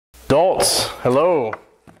Adults, hello.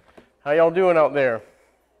 How y'all doing out there?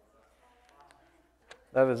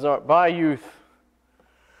 That is our bye youth.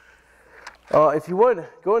 If you would,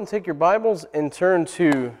 go ahead and take your Bibles and turn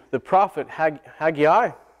to the prophet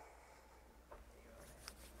Haggai.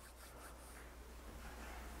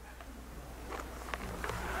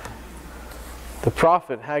 The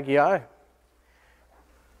prophet Haggai.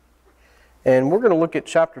 And we're going to look at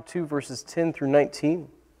chapter 2, verses 10 through 19.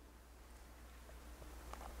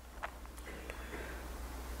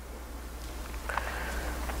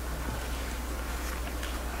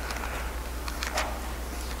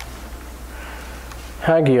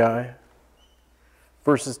 Haggai,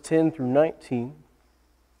 verses 10 through 19.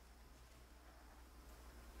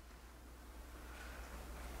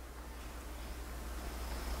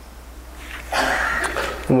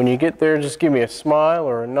 And when you get there, just give me a smile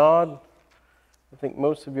or a nod. I think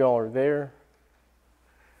most of y'all are there.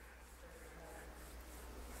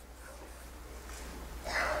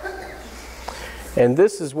 And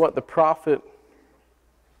this is what the prophet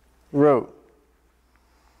wrote.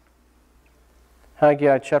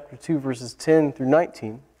 Haggai chapter 2, verses 10 through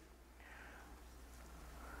 19.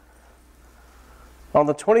 On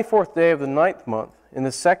the 24th day of the 9th month, in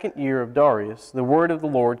the 2nd year of Darius, the word of the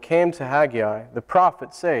Lord came to Haggai, the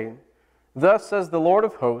prophet, saying, Thus says the Lord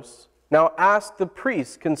of hosts, Now ask the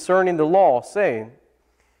priests concerning the law, saying,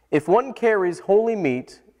 If one carries holy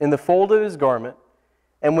meat in the fold of his garment,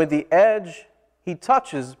 and with the edge he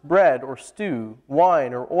touches bread or stew,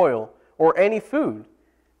 wine or oil, or any food,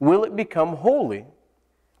 will it become holy?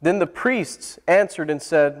 Then the priests answered and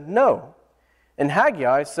said, No. And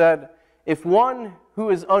Haggai said, If one who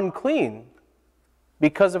is unclean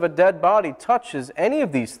because of a dead body touches any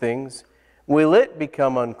of these things, will it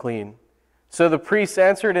become unclean? So the priests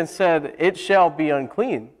answered and said, It shall be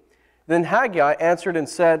unclean. Then Haggai answered and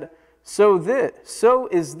said, So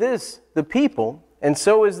is this the people, and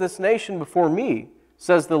so is this nation before me,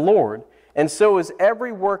 says the Lord, and so is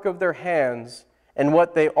every work of their hands, and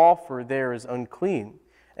what they offer there is unclean.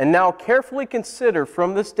 And now carefully consider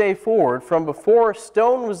from this day forward, from before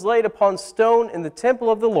stone was laid upon stone in the temple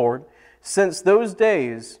of the Lord, since those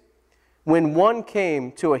days when one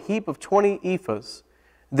came to a heap of 20 ephahs,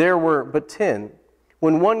 there were but 10.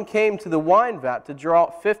 When one came to the wine vat to draw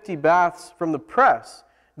out 50 baths from the press,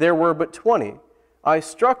 there were but 20. I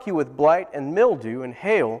struck you with blight and mildew and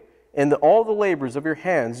hail in all the labors of your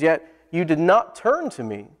hands, yet you did not turn to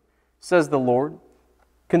me, says the Lord.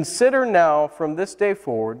 Consider now from this day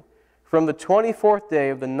forward, from the 24th day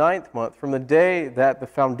of the 9th month, from the day that the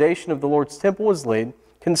foundation of the Lord's temple was laid,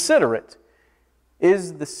 consider it.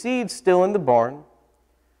 Is the seed still in the barn?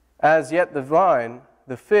 As yet the vine,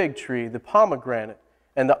 the fig tree, the pomegranate,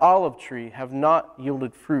 and the olive tree have not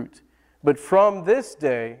yielded fruit. But from this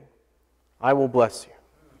day I will bless you.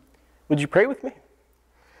 Would you pray with me?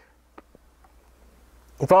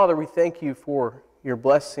 Father, we thank you for your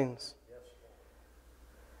blessings.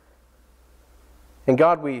 And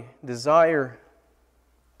God, we desire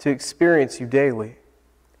to experience you daily.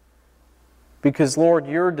 Because, Lord,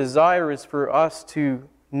 your desire is for us to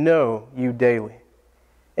know you daily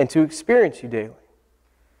and to experience you daily.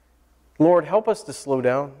 Lord, help us to slow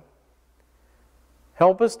down.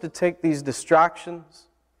 Help us to take these distractions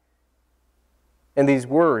and these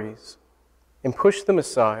worries and push them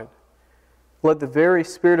aside. Let the very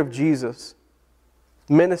Spirit of Jesus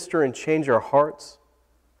minister and change our hearts,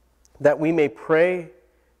 that we may pray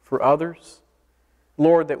for others,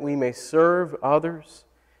 Lord, that we may serve others,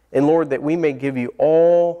 and Lord, that we may give you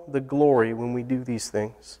all the glory when we do these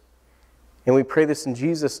things. And we pray this in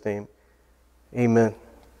Jesus' name. Amen.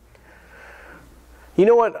 You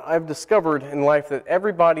know what I've discovered in life? That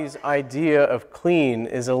everybody's idea of clean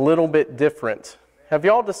is a little bit different. Have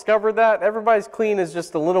y'all discovered that? Everybody's clean is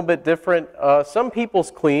just a little bit different. Some people's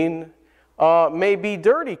clean may be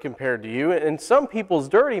dirty compared to you, and some people's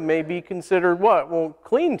dirty may be considered what? Well,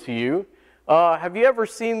 clean to you. Have you ever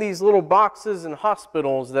seen these little boxes in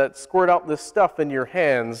hospitals that squirt out this stuff in your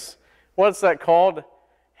hands? What's that called?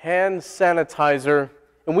 Hand sanitizer.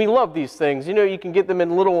 And we love these things. You know, you can get them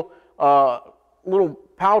in little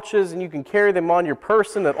pouches, and you can carry them on your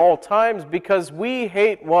person at all times because we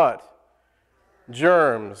hate what?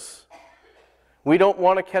 Germs. We don't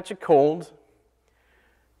want to catch a cold.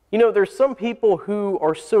 You know, there's some people who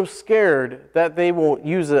are so scared that they will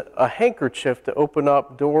use a handkerchief to open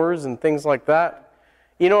up doors and things like that.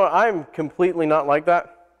 You know, I'm completely not like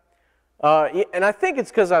that. And I think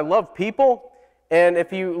it's because I love people. And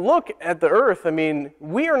if you look at the earth, I mean,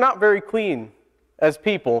 we are not very clean as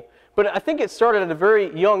people. But I think it started at a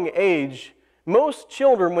very young age. Most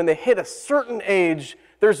children, when they hit a certain age,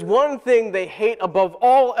 There's one thing they hate above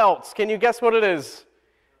all else. Can you guess what it is?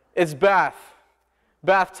 It's bath.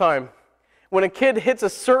 Bath time. When a kid hits a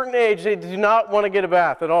certain age, they do not want to get a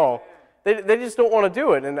bath at all. They just don't want to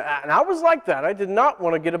do it. And I was like that. I did not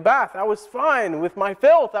want to get a bath. I was fine with my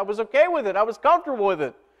filth. I was okay with it. I was comfortable with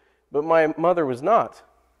it. But my mother was not.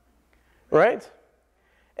 Right?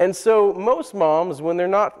 And so most moms, when they're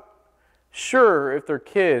not sure if their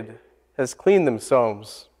kid has cleaned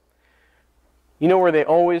themselves, you know where they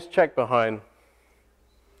always check behind?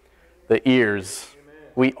 The ears.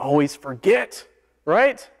 We always forget,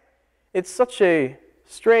 right? It's such a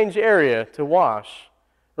strange area to wash,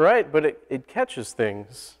 right? But it catches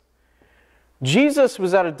things. Jesus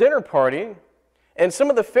was at a dinner party, and some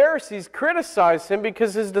of the Pharisees criticized him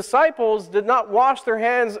because his disciples did not wash their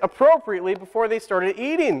hands appropriately before they started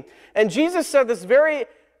eating. And Jesus said this very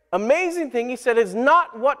amazing thing. He said, it's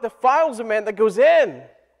not what defiles a man that goes in.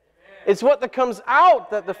 It's what that comes out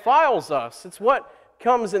that defiles us. It's what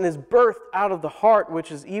comes and is birthed out of the heart,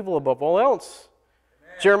 which is evil above all else.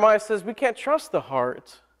 Amen. Jeremiah says we can't trust the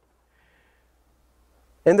heart.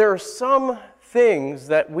 And there are some things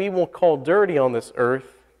that we will call dirty on this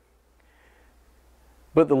earth,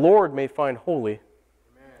 but the Lord may find holy.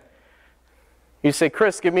 Amen. You say,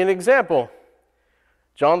 Chris, give me an example.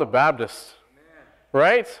 John the Baptist. Amen.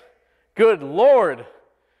 Right? Good Lord.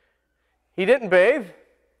 He didn't bathe.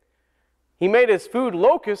 He made his food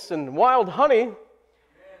locusts and wild honey.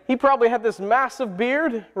 He probably had this massive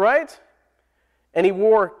beard, right? And he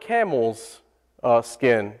wore camel's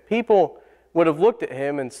skin. People would have looked at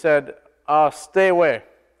him and said, stay away,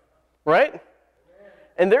 right?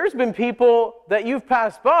 And there's been people that you've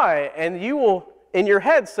passed by and you will, in your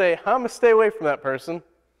head, say, I'm going to stay away from that person,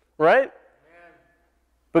 right?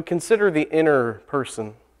 But consider the inner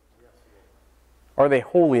person. Are they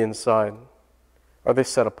holy inside? Are they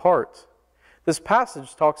set apart? This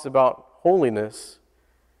passage talks about holiness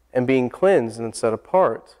and being cleansed and set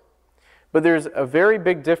apart. But there's a very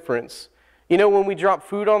big difference. You know, when we drop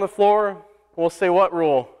food on the floor, we'll say what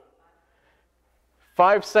rule?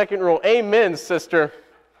 5-second rule. Amen, sister.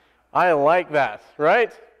 I like that,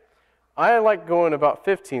 right? I like going about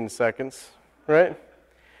 15 seconds, right?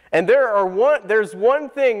 And there's one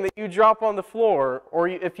thing that you drop on the floor, or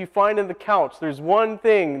if you find in the couch, there's one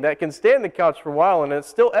thing that can stay in the couch for a while and it's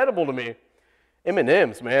still edible to me.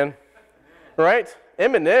 M&Ms, man. Right?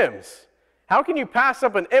 M&Ms. How can you pass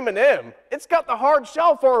up an M&M? It's got the hard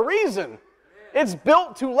shell for a reason. It's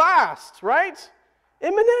built to last, right?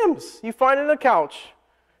 M&Ms. You find it in a couch.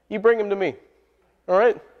 You bring them to me. All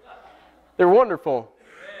right? They're wonderful.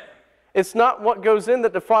 It's not what goes in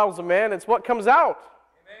that defiles a man. It's what comes out.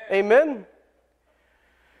 Amen?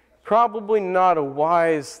 Probably not a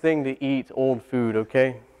wise thing to eat old food,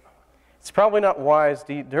 okay? It's probably not wise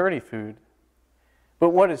to eat dirty food. But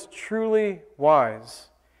what is truly wise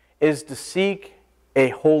is to seek a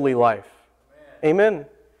holy life. Amen.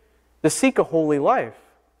 To seek a holy life.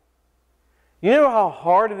 You know how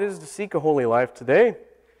hard it is to seek a holy life today?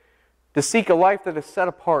 To seek a life that is set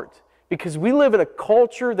apart. Because we live in a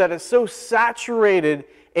culture that is so saturated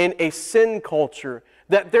in a sin culture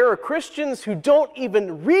that there are Christians who don't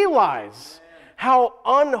even realize how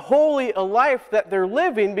unholy a life that they're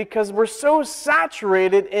living because we're so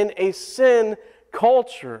saturated in a sin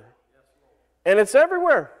culture. And it's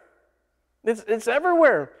everywhere. It's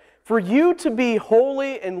everywhere. For you to be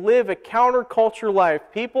holy and live a counterculture life,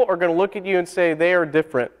 people are going to look at you and say they are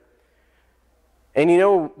different. And you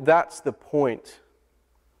know, that's the point.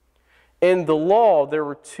 In the law, there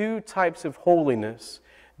were two types of holiness.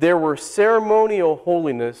 There were ceremonial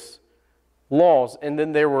holiness laws, and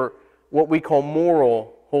then there were what we call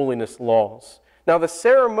moral holiness laws. Now, the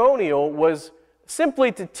ceremonial was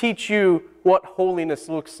simply to teach you what holiness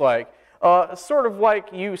looks like. Sort of like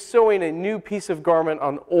you sewing a new piece of garment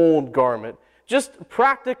on old garment. Just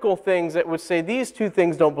practical things that would say these two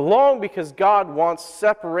things don't belong because God wants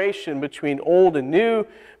separation between old and new,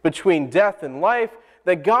 between death and life.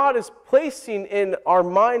 That God is placing in our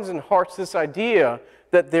minds and hearts this idea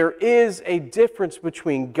that there is a difference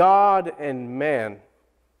between God and man.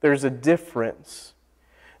 There's a difference.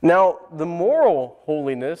 Now, the moral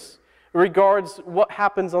holiness regards what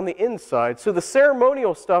happens on the inside. So the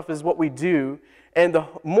ceremonial stuff is what we do, and the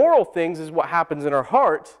moral things is what happens in our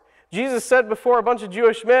heart. Jesus said before a bunch of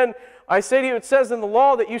Jewish men, I say to you, it says in the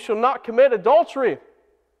law that you shall not commit adultery.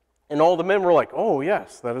 And all the men were like, oh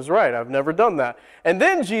yes, that is right, I've never done that. And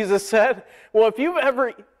then Jesus said, well, if you've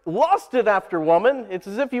ever lusted after a woman, it's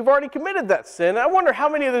as if you've already committed that sin. I wonder how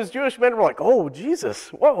many of those Jewish men were like, oh, Jesus,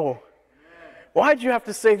 whoa, why'd you have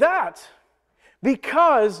to say that?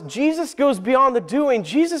 Because Jesus goes beyond the doing.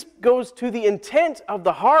 Jesus goes to the intent of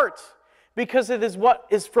the heart, because it is what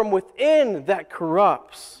is from within that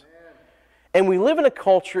corrupts. Amen. And we live in a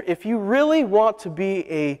culture, if you really want to be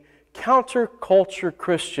a counterculture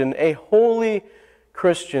Christian, a holy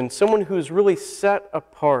Christian, someone who's really set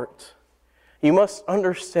apart, you must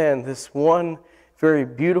understand this one very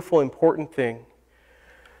beautiful, important thing.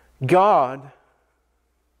 God,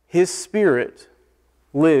 His Spirit,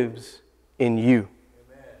 lives in you.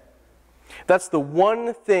 Amen. That's the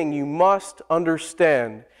one thing you must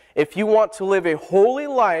understand. If you want to live a holy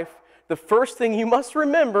life, the first thing you must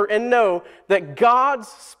remember and know that God's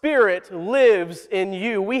Spirit lives in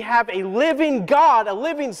you. We have a living God, a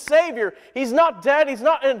living Savior. He's not dead. He's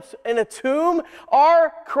not in a tomb.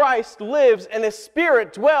 Our Christ lives, and His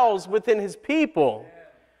Spirit dwells within His people.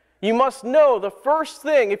 You must know the first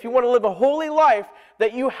thing, if you want to live a holy life,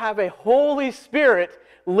 that you have a Holy Spirit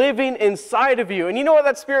living inside of you. And you know what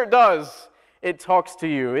that Spirit does? It talks to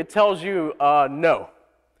you. It tells you, no,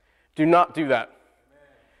 do not do that.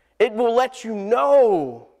 It will let you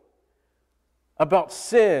know about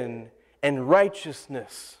sin and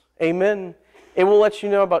righteousness. Amen? It will let you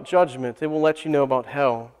know about judgment. It will let you know about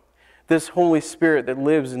hell. This Holy Spirit that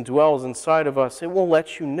lives and dwells inside of us, it will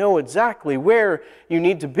let you know exactly where you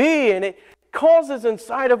need to be. And it causes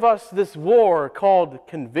inside of us this war called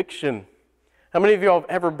conviction. How many of you have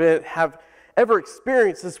ever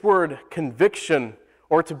experienced this word conviction,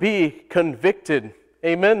 or to be convicted?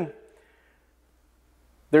 Amen?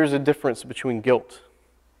 There's a difference between guilt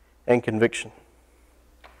and conviction.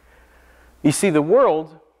 You see, the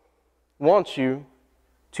world wants you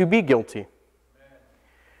to be guilty.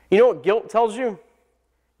 You know what guilt tells you?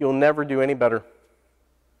 You'll never do any better.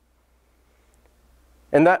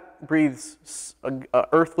 And that breathes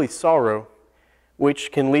earthly sorrow,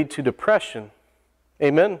 which can lead to depression.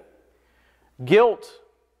 Amen? Guilt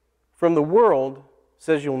from the world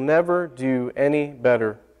says you'll never do any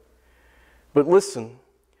better. But listen,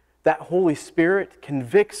 that Holy Spirit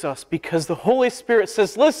convicts us, because the Holy Spirit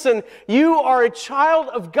says, listen, you are a child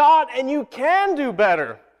of God and you can do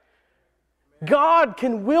better. God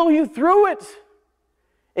can will you through it.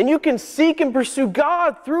 And you can seek and pursue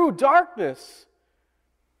God through darkness.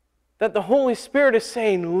 That the Holy Spirit is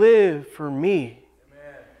saying, live for me.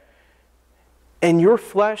 Amen. And your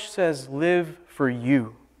flesh says, live for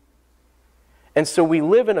you. And so we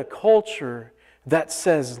live in a culture that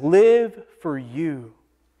says, live for you.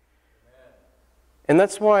 And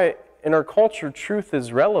that's why in our culture, truth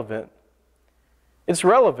is relevant. It's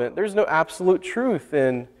relevant. There's no absolute truth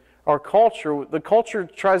in our culture. The culture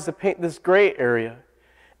tries to paint this gray area.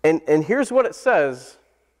 And here's what it says.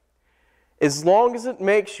 As long as it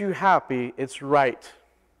makes you happy, it's right.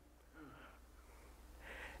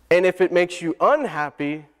 And if it makes you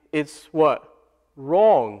unhappy, it's what?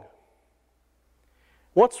 Wrong.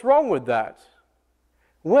 What's wrong with that?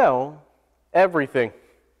 Well, everything.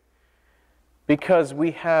 Because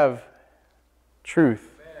we have truth.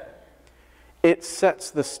 It sets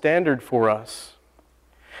the standard for us.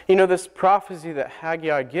 You know, this prophecy that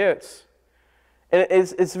Haggai gets, and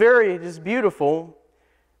it's very just beautiful.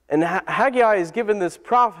 And Haggai is given this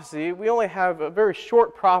prophecy. We only have a very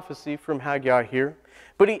short prophecy from Haggai here.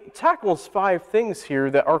 But he tackles 5 things here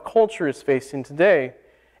that our culture is facing today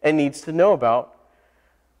and needs to know about.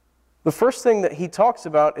 The first thing that he talks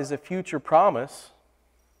about is a future promise.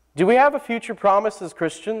 Do we have a future promise as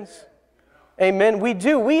Christians? Amen. We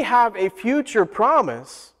do. We have a future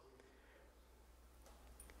promise.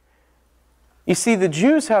 You see, the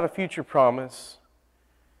Jews had a future promise.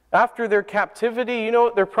 After their captivity, you know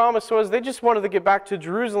what their promise was? They just wanted to get back to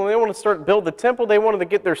Jerusalem. They wanted to start build the temple. They wanted to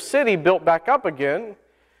get their city built back up again.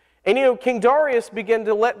 And you know, King Darius began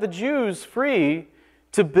to let the Jews free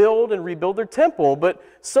to build and rebuild their temple. But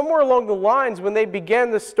somewhere along the lines, when they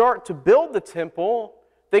began to start to build the temple,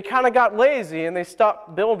 they kind of got lazy and they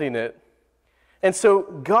stopped building it. And so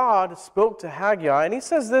God spoke to Haggai, and he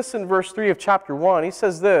says this in verse 3 of chapter 1. He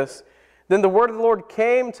says this, "Then the word of the Lord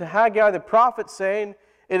came to Haggai the prophet, saying,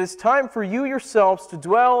 It is time for you yourselves to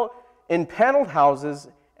dwell in paneled houses,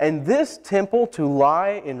 and this temple to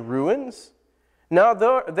lie in ruins. Now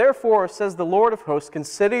therefore, says the Lord of hosts,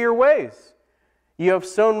 consider your ways. You have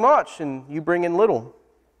sown much, and you bring in little.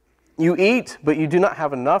 You eat, but you do not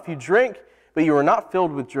have enough. You drink, but you are not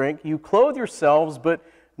filled with drink. You clothe yourselves, but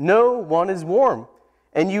no one is warm.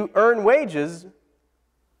 And you earn wages,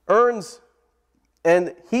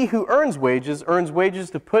 and he who earns wages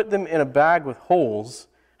to put them in a bag with holes."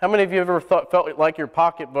 How many of you have ever felt like your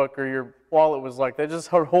pocketbook or your wallet was like that? Just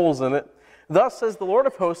had holes in it. "Thus says the Lord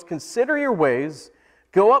of hosts, consider your ways.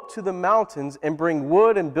 Go up to the mountains and bring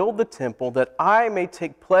wood and build the temple, that I may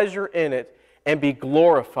take pleasure in it and be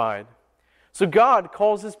glorified." So God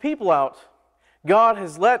calls His people out. God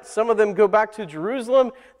has let some of them go back to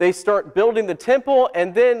Jerusalem. They start building the temple,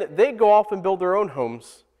 and then they go off and build their own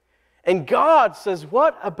homes. And God says,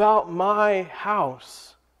 "What about my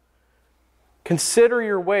house? Consider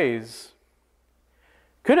your ways."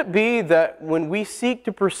 Could it be that when we seek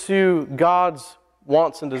to pursue God's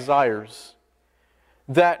wants and desires,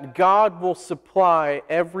 that God will supply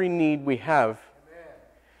every need we have? Amen.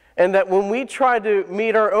 And that when we try to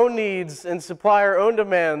meet our own needs and supply our own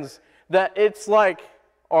demands, that it's like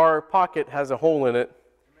our pocket has a hole in it.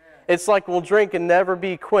 Amen. It's like we'll drink and never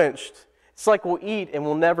be quenched. It's like we'll eat and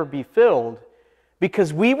we'll never be filled.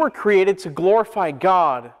 Because we were created to glorify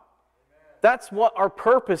God. Amen. That's what our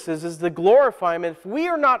purpose is to glorify Him. And if we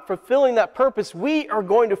are not fulfilling that purpose, we are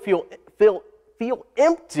going to feel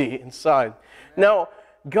empty inside. Amen. Now,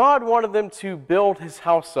 God wanted them to build His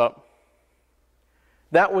house up.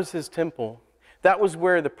 That was His temple. That was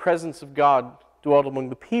where the presence of God dwelt among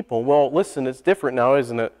the people. Well, listen, it's different now,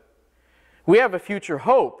 isn't it? We have a future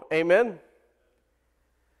hope. Amen?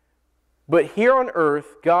 But here on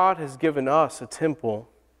earth, God has given us a temple.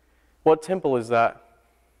 What temple is that?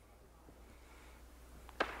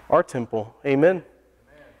 Our temple. Amen? Amen.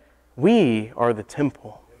 We are the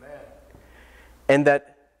temple. Amen. And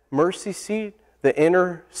that mercy seat, the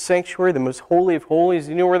inner sanctuary, the most holy of holies,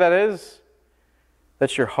 you know where that is?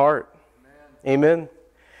 That's your heart. Amen. Amen.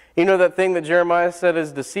 You know that thing that Jeremiah said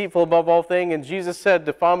is deceitful above all things, and Jesus said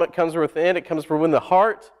defilement comes from within, it comes from within the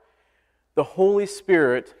heart. The Holy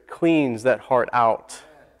Spirit cleans that heart out.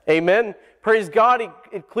 Amen. Praise God,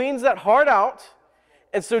 it cleans that heart out.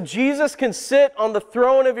 And so Jesus can sit on the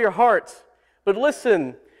throne of your heart. But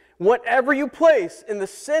listen, whatever you place in the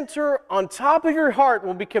center on top of your heart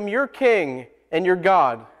will become your king and your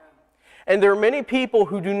God. And there are many people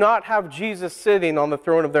who do not have Jesus sitting on the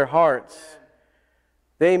throne of their hearts.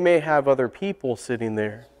 They may have other people sitting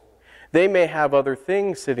there. They may have other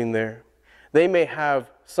things sitting there. They may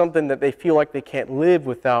have something that they feel like they can't live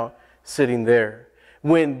without sitting there.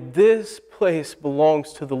 When this place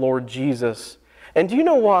belongs to the Lord Jesus. And do you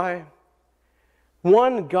know why?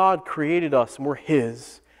 One, God created us and we're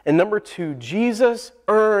His. And number two, Jesus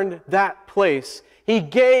earned that place. He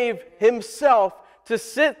gave Himself to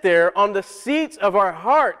sit there on the seats of our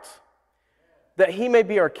heart that He may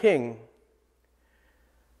be our King.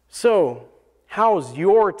 So, how's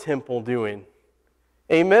your temple doing?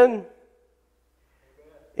 Amen?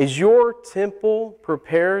 Is your temple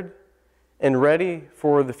prepared and ready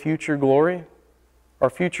for the future glory? Our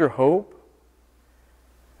future hope?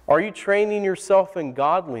 Are you training yourself in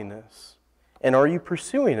godliness? And are you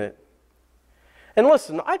pursuing it? And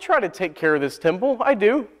listen, I try to take care of this temple. I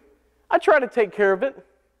do. I try to take care of it.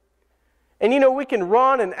 And you know, we can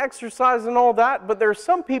run and exercise and all that, but there are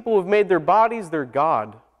some people who have made their bodies their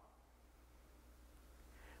God.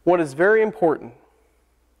 What is very important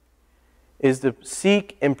is to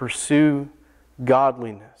seek and pursue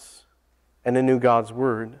godliness and to know God's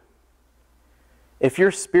Word. If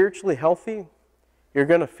you're spiritually healthy, you're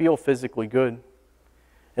going to feel physically good.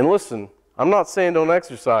 And listen, I'm not saying don't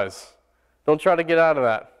exercise. Don't try to get out of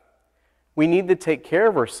that. We need to take care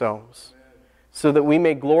of ourselves so that we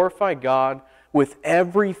may glorify God with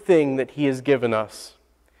everything that He has given us.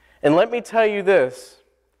 And let me tell you this,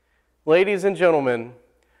 ladies and gentlemen,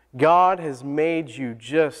 God has made you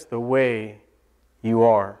just the way you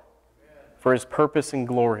are for His purpose and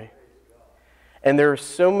glory. And there are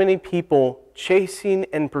so many people chasing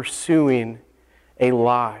and pursuing a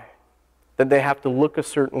lie that they have to look a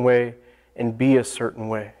certain way and be a certain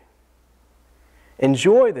way.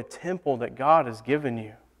 Enjoy the temple that God has given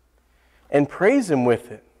you and praise Him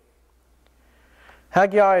with it.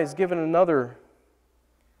 Haggai is given another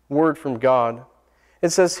word from God. It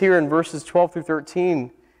says here in verses 12 through 13,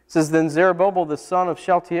 it says, "Then Zerubbabel the son of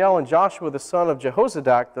Shealtiel and Joshua the son of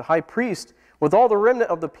Jehozadak, the high priest, with all the remnant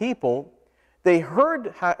of the people, they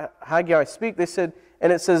heard Haggai speak." They said,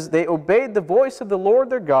 and it says, "They obeyed the voice of the Lord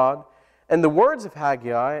their God and the words of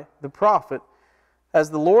Haggai the prophet,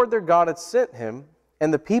 as the Lord their God had sent him,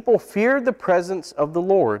 and the people feared the presence of the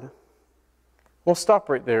Lord." We'll stop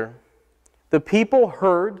right there. The people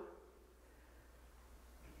heard,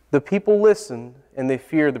 the people listened, and they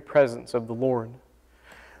feared the presence of the Lord.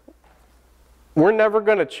 We're never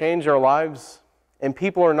going to change our lives, and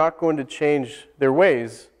people are not going to change their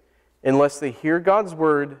ways unless they hear God's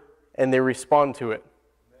Word and they respond to it.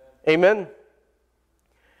 Amen? Amen?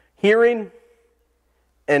 Hearing,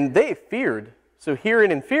 and they feared. So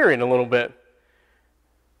hearing and fearing a little bit.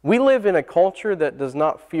 We live in a culture that does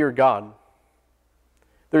not fear God.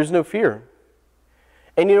 there's no fear.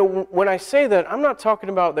 And you know, when I say that, I'm not talking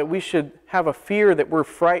about that we should have a fear that we're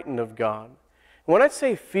frightened of God. When I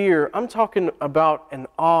say fear, I'm talking about an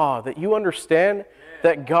awe that you understand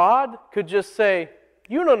that God could just say,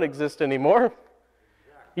 you don't exist anymore.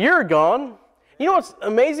 You're gone. You know what's the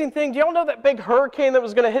amazing thing? Do y'all know that big hurricane that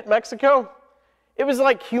was going to hit Mexico? It was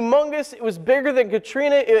like humongous. It was bigger than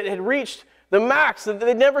Katrina. It had reached the max.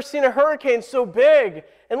 They'd never seen a hurricane so big.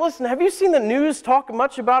 And listen, have you seen the news talk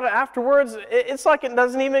much about it afterwards? It's like it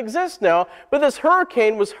doesn't even exist now. But this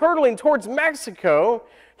hurricane was hurtling towards Mexico.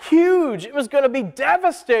 Huge. It was going to be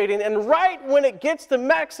devastating. And right when it gets to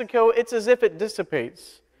Mexico, it's as if it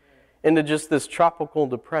dissipates into just this tropical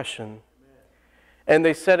depression. And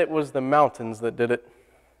they said it was the mountains that did it.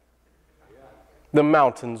 The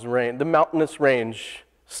mountains rain. The mountainous range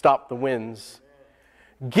stopped the winds.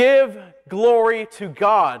 Give glory to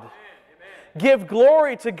God. Give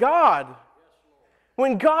glory to God.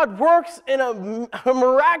 When God works in a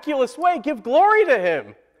miraculous way, give glory to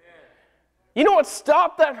Him. You know what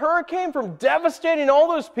stopped that hurricane from devastating all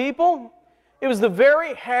those people? It was the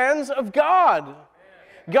very hands of God.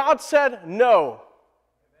 God said no.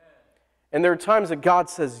 And there are times that God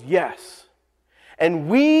says yes. And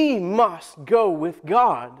we must go with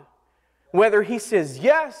God. Whether He says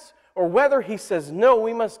yes or whether He says no,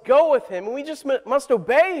 we must go with Him. And we just must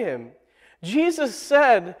obey Him. Jesus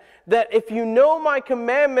said that if you know my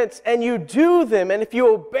commandments and you do them, and if you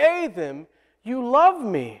obey them, you love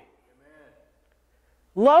me.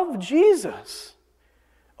 Love Jesus.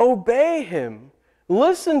 Obey Him.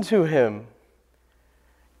 Listen to Him.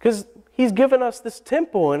 Because He's given us this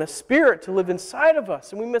temple and a spirit to live inside of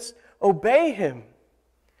us, and we must obey Him.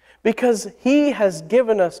 Because He has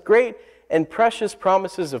given us great and precious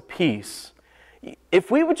promises of peace.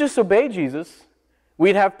 If we would just obey Jesus,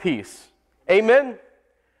 we'd have peace. Amen?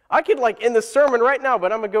 I could end the sermon right now,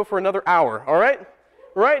 but I'm going to go for another hour, all right?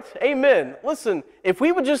 Right? Amen. Listen, if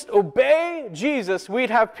we would just obey Jesus, we'd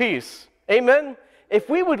have peace. Amen? If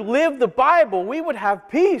we would live the Bible, we would have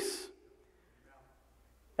peace.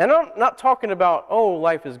 And I'm not talking about, oh,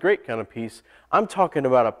 life is great kind of peace. I'm talking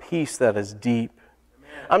about a peace that is deep.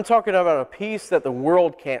 I'm talking about a peace that the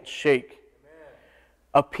world can't shake.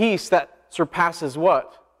 A peace that surpasses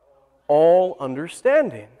what? All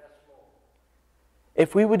understanding.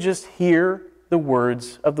 If we would just hear the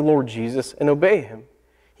words of the Lord Jesus and obey Him,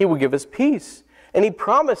 He will give us peace. And He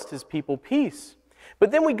promised His people peace. But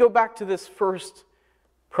then we go back to this first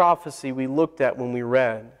prophecy we looked at when we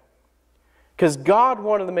read. Because God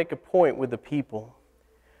wanted to make a point with the people.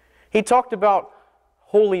 He talked about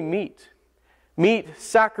holy meat. Meat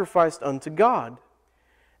sacrificed unto God.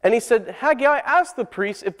 And He said, Haggai, ask the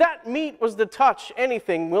priest, if that meat was to touch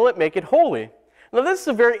anything, will it make it holy? Now this is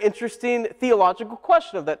a very interesting theological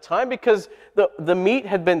question of that time, because the meat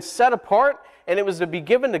had been set apart and it was to be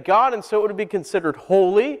given to God, and so it would be considered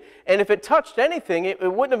holy. And if it touched anything, it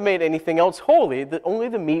wouldn't have made anything else holy. Only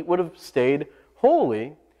the meat would have stayed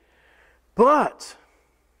holy. But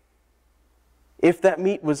if that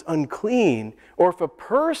meat was unclean, or if a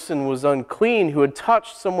person was unclean who had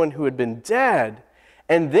touched someone who had been dead,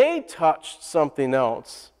 and they touched something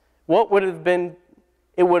else, what would have been?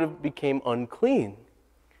 It would have became unclean.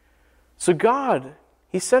 So God,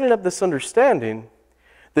 He's setting up this understanding,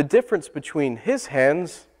 the difference between His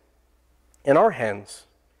hands and our hands.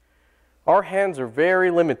 Our hands are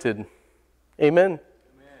very limited. Amen? Amen.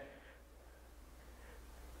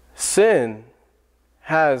 Sin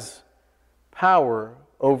has power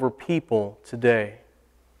over people today.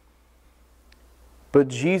 But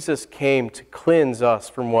Jesus came to cleanse us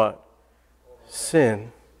from what?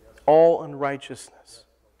 Sin. All unrighteousness.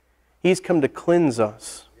 He's come to cleanse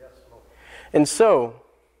us. And so,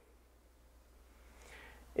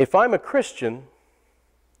 if I'm a Christian,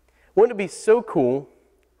 wouldn't it be so cool,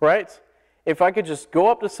 right? If I could just go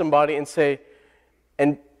up to somebody and say,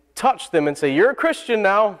 and touch them and say, you're a Christian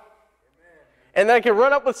now. And then I can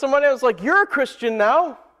run up with somebody else like, you're a Christian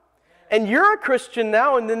now. And you're a Christian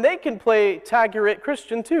now. And then they can play tag you're it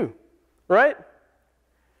Christian too. Right?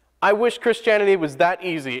 I wish Christianity was that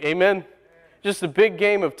easy. Amen? Just a big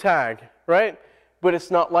game of tag. Right? But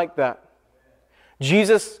it's not like that.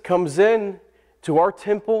 Jesus comes in to our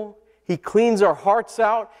temple. He cleans our hearts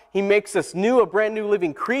out. He makes us new, a brand new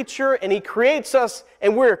living creature. And He creates us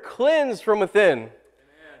and we're cleansed from within. Amen.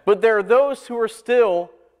 But there are those who are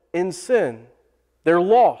still in sin. They're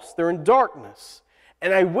lost. They're in darkness.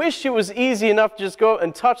 And I wish it was easy enough to just go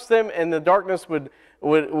and touch them and the darkness would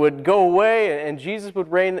go away and Jesus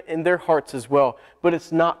would reign in their hearts as well. But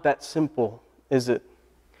it's not that simple, is it?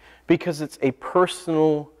 Because it's a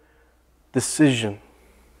personal decision.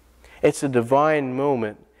 It's a divine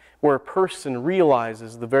moment where a person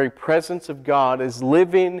realizes the very presence of God is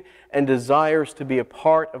living and desires to be a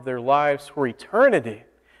part of their lives for eternity.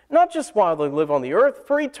 Not just while they live on the earth,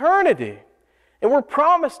 for eternity. And we're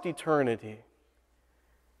promised eternity.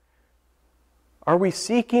 Are we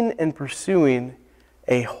seeking and pursuing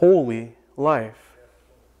a holy life?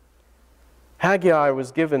 Haggai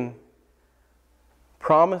was given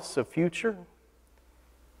promise of future.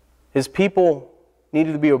 His people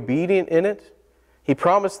needed to be obedient in it. He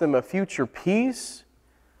promised them a future peace.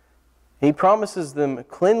 He promises them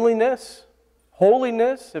cleanliness,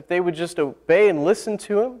 holiness, if they would just obey and listen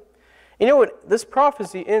to Him. You know what? This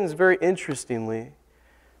prophecy ends very interestingly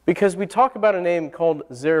because we talk about a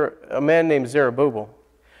man named Zerubbabel.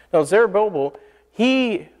 Now, Zerubbabel,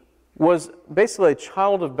 he was basically a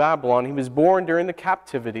child of Babylon. He was born during the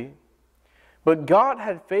captivity, but God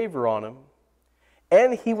had favor on him,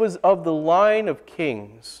 and he was of the line of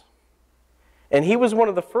kings. And he was one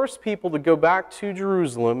of the first people to go back to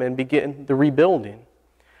Jerusalem and begin the rebuilding.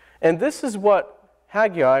 And this is what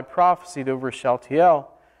Haggai prophesied over Shealtiel's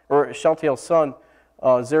son,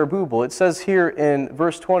 Zerubbabel. It says here in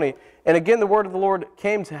verse 20, "And again the word of the Lord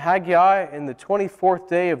came to Haggai in the 24th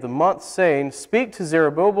day of the month, saying, Speak to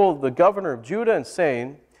Zerubbabel, the governor of Judah, and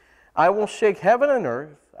saying, I will shake heaven and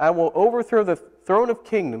earth, I will overthrow the throne of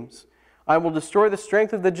kingdoms, I will destroy the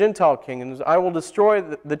strength of the Gentile kingdoms, I will destroy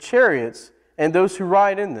the chariots and those who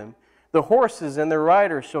ride in them. The horses and their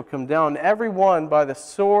riders shall come down, every one by the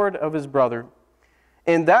sword of his brother.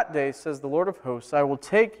 In that day, says the Lord of hosts, I will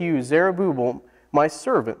take you, Zerubbabel, my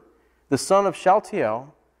servant, the son of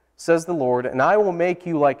Shealtiel, says the Lord, and I will make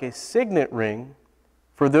you like a signet ring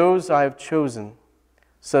for those I have chosen,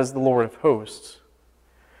 says the Lord of hosts."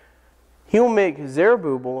 He will make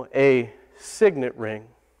Zerubbabel a signet ring.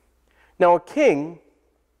 Now, a king,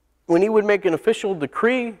 when he would make an official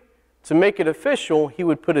decree, to make it official, he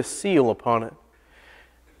would put a seal upon it.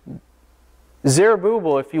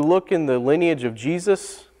 Zerubbabel, if you look in the lineage of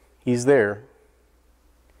Jesus, he's there.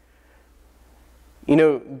 You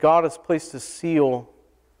know, God has placed a seal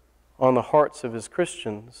on the hearts of His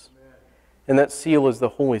Christians, and that seal is the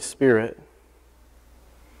Holy Spirit.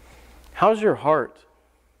 How's your heart?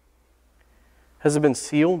 Has it been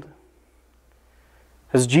sealed?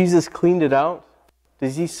 Has Jesus cleaned it out?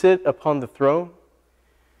 Does He sit upon the throne?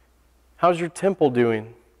 How's your temple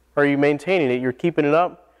doing? Are you maintaining it? You're keeping it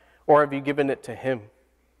up? Or have you given it to Him?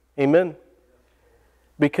 Amen?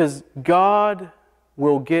 Because God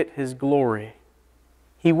will get His glory.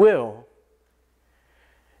 He will.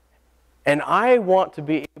 And I want to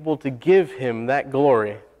be able to give Him that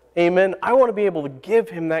glory. Amen? I want to be able to give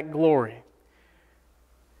Him that glory.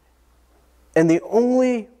 And the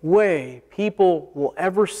only way people will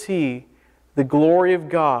ever see the glory of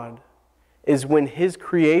God is when His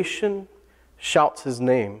creation shouts His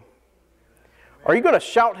name. Are you going to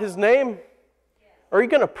shout His name? Or are you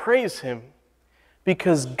going to praise Him?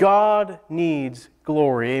 Because God needs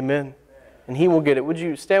glory. Amen. And He will get it. Would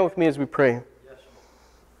you stand with me as we pray?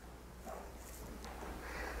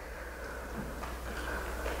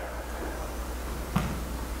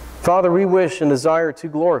 Father, we wish and desire to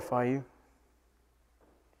glorify You.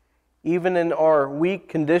 Even in our weak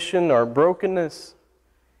condition, our brokenness,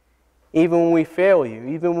 even when we fail You,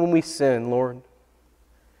 even when we sin, Lord,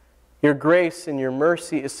 Your grace and Your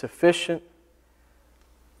mercy is sufficient.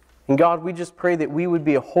 And God, we just pray that we would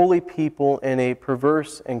be a holy people in a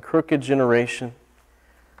perverse and crooked generation.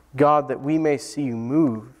 God, that we may see You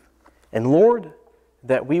move. And Lord,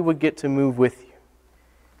 that we would get to move with You.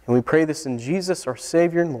 And we pray this in Jesus, our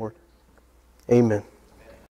Savior and Lord. Amen.